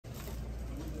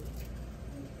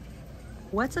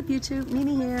What's up YouTube?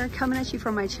 Mimi here, coming at you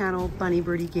from my channel, Bunny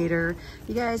Birdy Gator.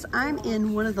 You guys, I'm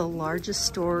in one of the largest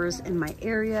stores in my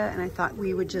area, and I thought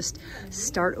we would just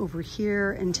start over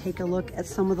here and take a look at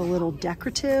some of the little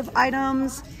decorative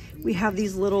items. We have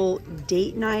these little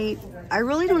date night. I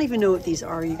really don't even know what these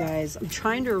are, you guys. I'm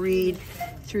trying to read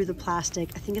through the plastic.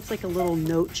 I think it's like a little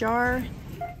note jar.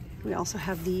 We also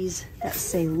have these that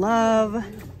say love.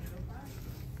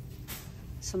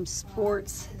 Some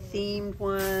sports themed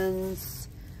ones.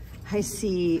 I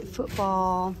see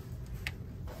football.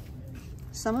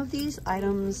 Some of these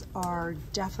items are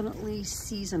definitely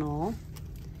seasonal,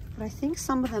 but I think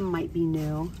some of them might be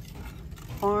new.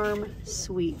 Farm,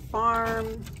 Sweet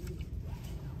Farm.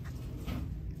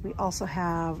 We also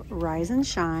have Rise and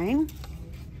Shine.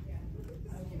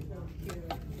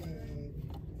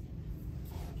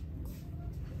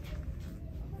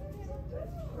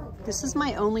 This is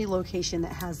my only location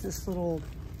that has this little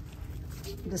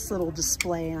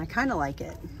display, and I kind of like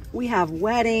it. We have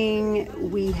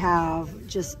wedding, we have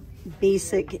just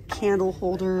basic candle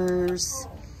holders,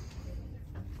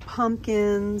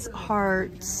 pumpkins,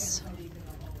 hearts,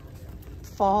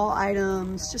 fall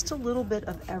items, just a little bit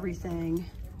of everything.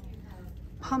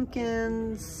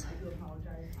 Pumpkins.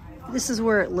 This is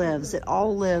where it lives. It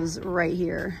all lives right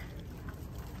here.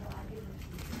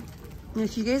 And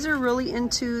if you guys are really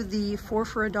into the 4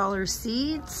 for $1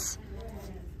 seeds,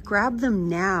 grab them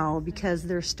now because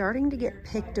they're starting to get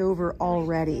picked over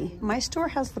already. My store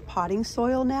has the potting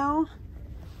soil now,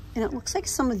 and it looks like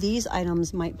some of these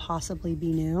items might possibly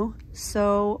be new.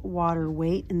 So water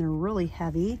weight, and they're really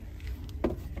heavy.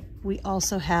 We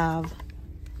also have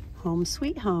Home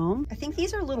Sweet Home. I think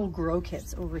these are little grow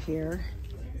kits over here.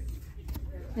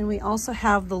 And we also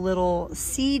have the little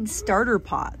seed starter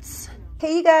pots.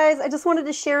 Hey you guys, I just wanted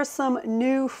to share some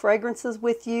new fragrances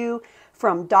with you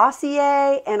from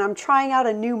Dossier, and I'm trying out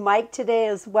a new mic today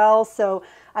as well, so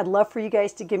I'd love for you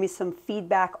guys to give me some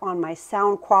feedback on my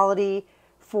sound quality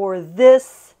for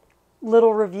this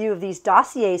little review of these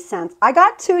Dossier scents. I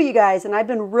got two, you guys, and I've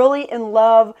been really in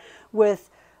love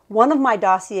with one of my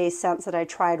Dossier scents that I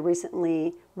tried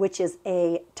recently, which is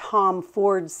a Tom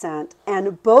Ford scent,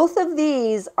 and both of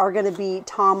these are going to be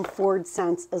Tom Ford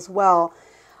scents as well.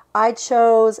 I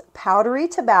chose Powdery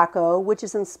Tobacco, which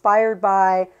is inspired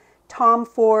by Tom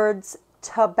Ford's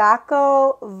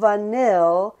Tobacco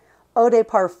Vanille Eau de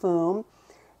Parfum.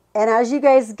 And as you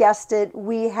guys guessed it,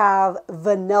 we have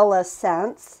vanilla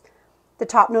scents. The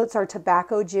top notes are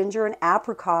tobacco, ginger, and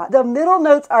apricot. The middle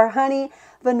notes are honey,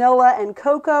 vanilla, and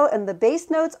cocoa. And the base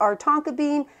notes are tonka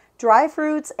bean, dry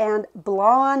fruits, and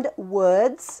blonde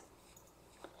woods.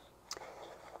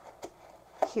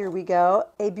 Here we go.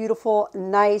 A beautiful,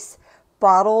 nice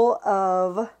bottle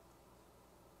of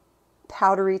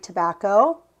Powdery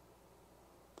Tobacco.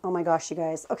 Oh my gosh, you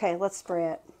guys. Okay, let's spray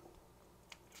it.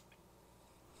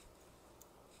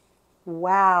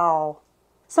 Wow.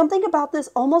 Something about this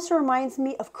almost reminds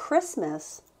me of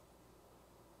Christmas.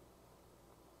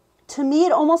 To me,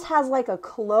 it almost has like a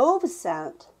clove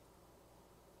scent.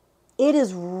 It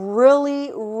is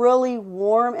really, really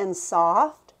warm and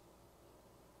soft.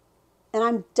 And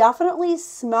I'm definitely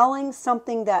smelling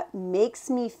something that makes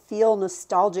me feel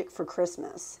nostalgic for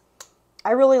Christmas.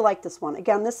 I really like this one.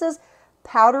 Again, this is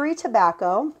Powdery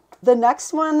Tobacco. The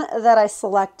next one that I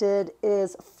selected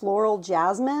is Floral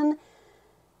Jasmine,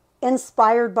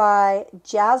 inspired by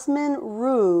Jasmine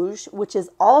Rouge, which is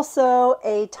also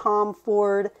a Tom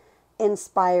Ford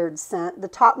inspired scent. The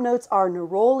top notes are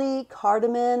neroli,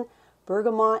 cardamom,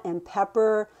 bergamot, and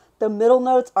pepper. The middle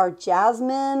notes are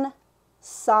jasmine,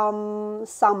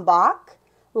 sambac,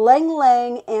 lang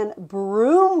lang, and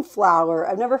broom flower.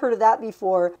 I've never heard of that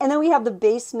before. And then we have the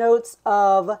base notes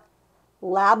of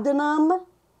labdanum,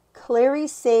 clary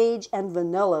sage, and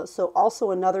vanilla. So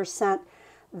also another scent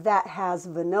that has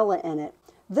vanilla in it.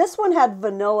 This one had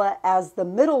vanilla as the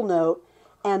middle note,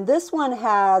 and this one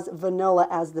has vanilla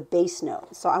as the base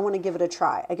note. So I want to give it a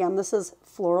try. Again, this is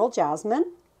Floral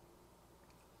Jasmine.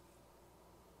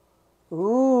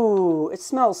 Ooh, it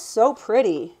smells so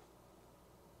pretty.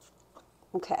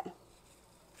 Okay.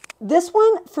 This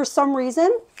one, for some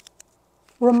reason,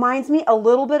 reminds me a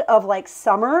little bit of like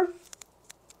summer.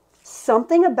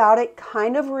 Something about it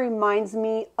kind of reminds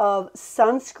me of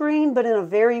sunscreen, but in a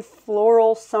very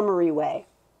floral, summery way.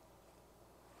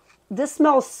 This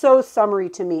smells so summery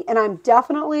to me, and I'm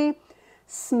definitely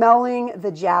smelling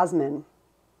the jasmine.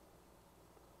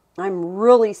 I'm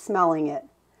really smelling it.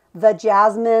 The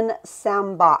Jasmine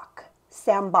Sambac.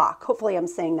 Hopefully I'm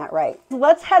saying that right.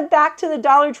 Let's head back to the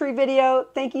Dollar Tree video.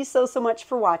 Thank you so much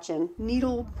for watching.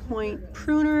 Needle point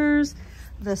pruners,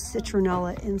 the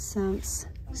citronella incense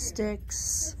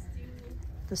sticks,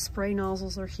 The spray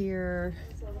nozzles are here.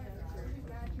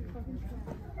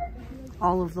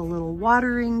 All of the little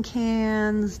watering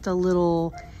cans, the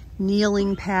little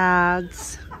kneeling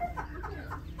pads.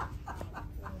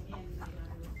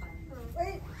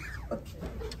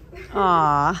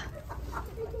 Ah.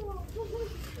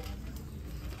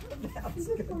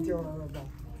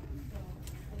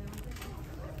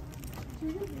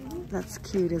 That's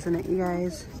cute, isn't it, you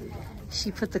guys? She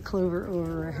put the clover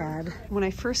over her head. When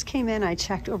I first came in, I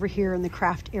checked over here in the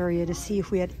craft area to see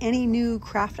if we had any new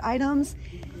craft items.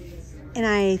 And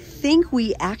I think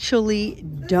we actually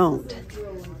don't.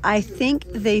 I think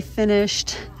they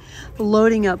finished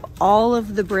loading up all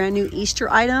of the brand new Easter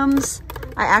items.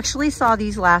 I actually saw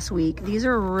these last week. These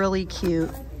are really cute.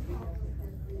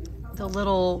 The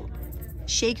little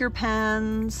shaker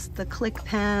pens, the click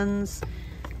pens,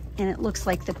 and it looks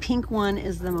like the pink one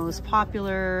is the most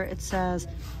popular. It says,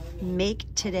 "Make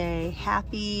today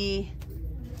happy."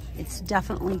 It's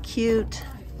definitely cute.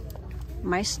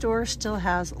 My store still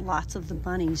has lots of the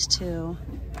bunnies too.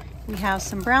 We have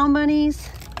some brown bunnies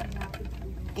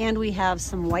and we have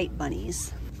some white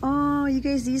bunnies. Oh, you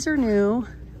guys, these are new.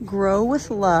 Grow with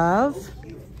love.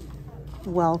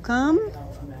 Welcome.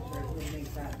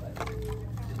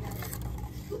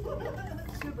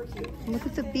 Look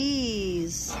at the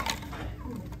bees.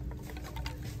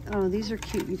 Oh, these are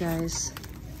cute, you guys.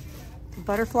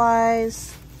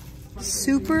 Butterflies.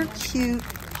 Super cute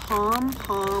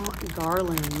pom-pom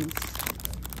garlands.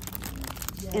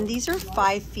 And these are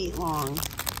 5 feet long.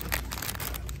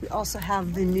 We also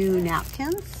have the new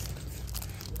napkins.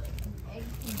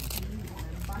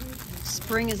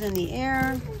 Spring is in the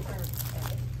air.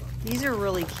 These are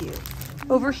really cute.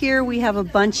 Over here we have a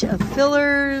bunch of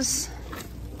fillers,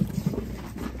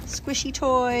 squishy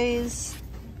toys,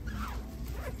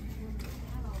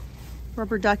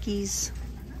 rubber duckies,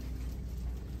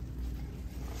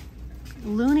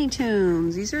 Looney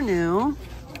Tunes. These are new.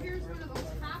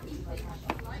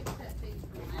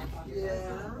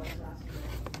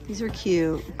 These are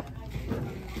cute.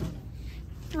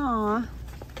 Aww.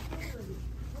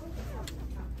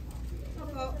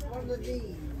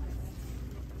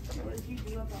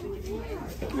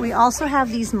 We also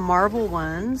have these marble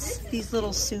ones, these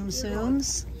little Tsum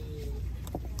Tsums.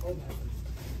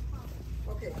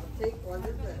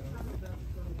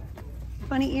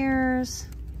 Bunny ears,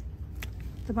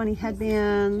 the bunny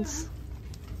headbands,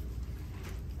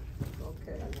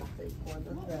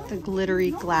 the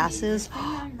glittery glasses.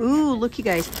 Ooh, look you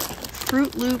guys,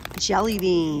 Fruit Loop jelly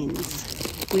beans.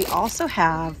 We also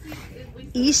have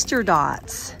Easter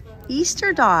dots.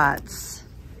 Easter dots.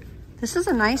 This is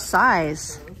a nice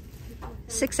size.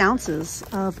 6 ounces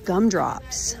of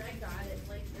gumdrops.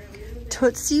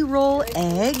 Tootsie Roll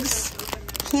eggs.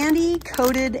 Candy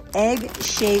coated egg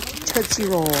shaped Tootsie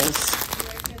Rolls.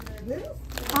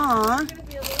 Aw.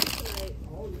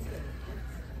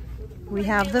 We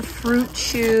have the fruit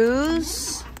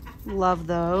chews. Love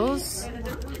those.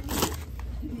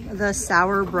 The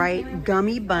Sour Bright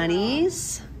gummy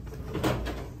bunnies.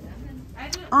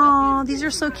 Oh, these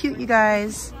are so cute, you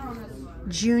guys.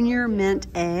 Junior mint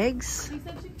eggs.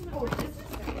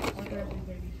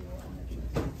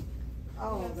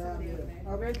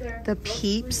 The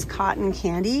Peeps cotton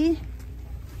candy.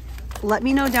 Let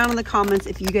me know down in the comments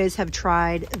if you guys have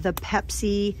tried the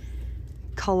Pepsi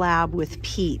collab with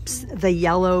Peeps, the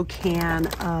yellow can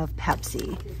of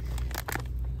Pepsi.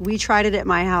 We tried it at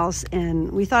my house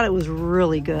and we thought it was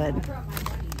really good.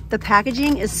 The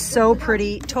packaging is so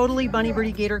pretty. Totally Bunny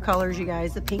Birdy Gator colors, you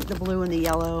guys. The pink, the blue, and the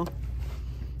yellow.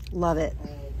 Love it.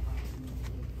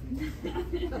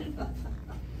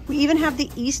 We even have the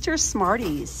Easter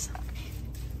Smarties.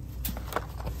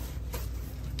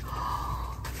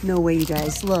 No way, you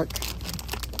guys. Look.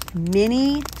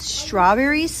 Mini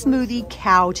strawberry smoothie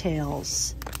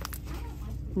cowtails.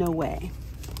 No way.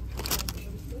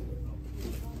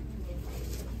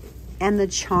 And the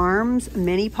Charms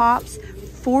mini pops.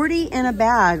 40 in a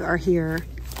bag are here.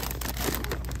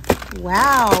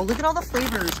 Wow, look at all the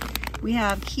flavors. We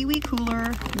have kiwi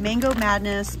cooler, mango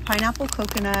madness, pineapple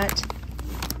coconut,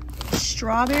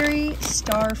 strawberry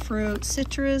star fruit,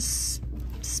 citrus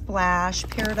splash,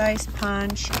 paradise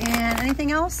punch, and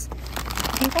anything else?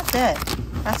 I think that's it.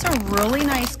 That's a really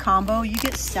nice combo. You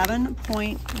get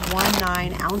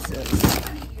 7.19 ounces.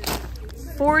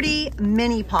 40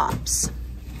 mini pops.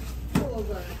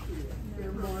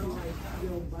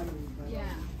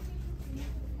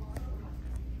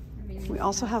 We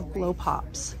also have blow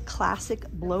pops, classic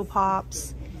blow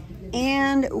pops,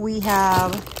 and we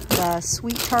have the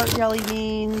sweet tart jelly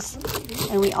beans,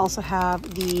 and we also have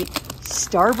the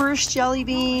Starburst jelly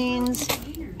beans,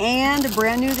 and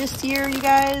brand new this year, you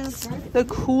guys, the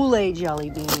Kool-Aid jelly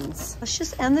beans. Let's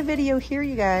just end the video here,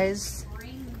 you guys.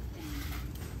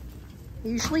 I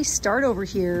usually start over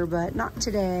here, but not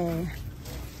today.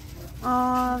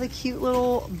 Aw, the cute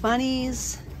little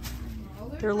bunnies.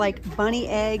 They're like bunny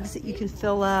eggs that you can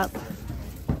fill up.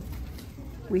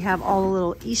 We have all the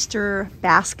little Easter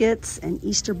baskets and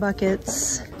Easter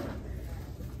buckets.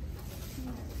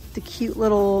 The cute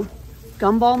little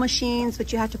gumball machines,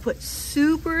 but you have to put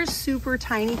super, super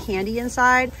tiny candy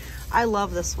inside. I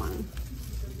love this one.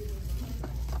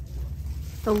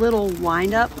 The little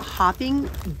wind-up hopping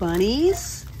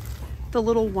bunnies. The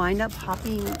little wind-up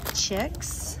hopping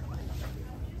chicks.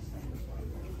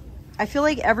 I feel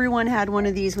like everyone had one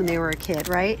of these when they were a kid,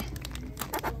 right?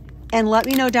 And let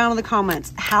me know down in the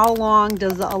comments, how long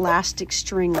does the elastic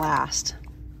string last?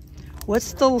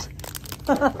 What's the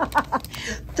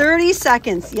 30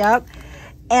 seconds, yep.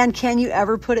 And can you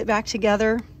ever put it back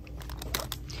together?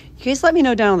 You guys let me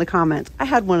know down in the comments. I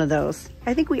had one of those.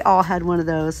 I think we all had one of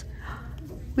those.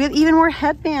 We have even more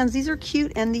headbands. These are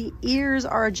cute, and the ears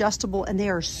are adjustable, and they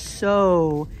are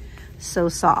so, so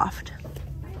soft.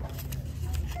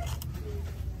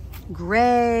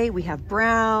 Gray, we have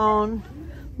brown,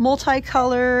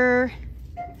 multicolor.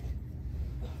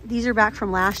 These are back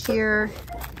from last year.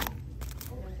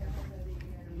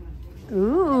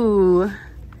 Ooh,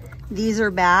 these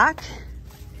are back.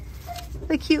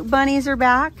 The cute bunnies are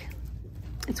back.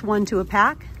 It's 1 to a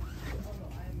pack.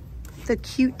 The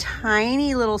cute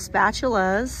tiny little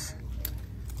spatulas.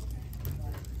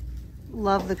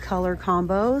 Love the color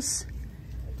combos.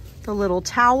 The little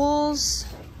towels.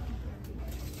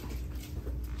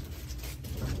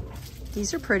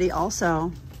 These are pretty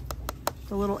also.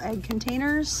 The little egg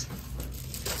containers.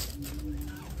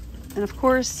 And of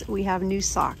course, we have new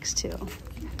socks too.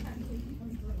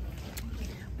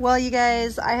 Well, you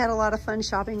guys, I had a lot of fun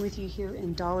shopping with you here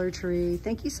in Dollar Tree.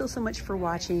 Thank you so, so much for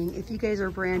watching. If you guys are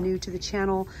brand new to the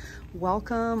channel,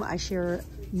 welcome. I share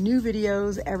new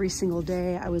videos every single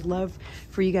day. I would love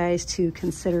for you guys to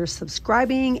consider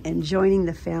subscribing and joining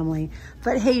the family.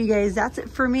 But hey, you guys, that's it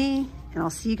for me, and I'll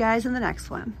see you guys in the next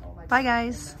one. Bye,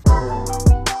 guys.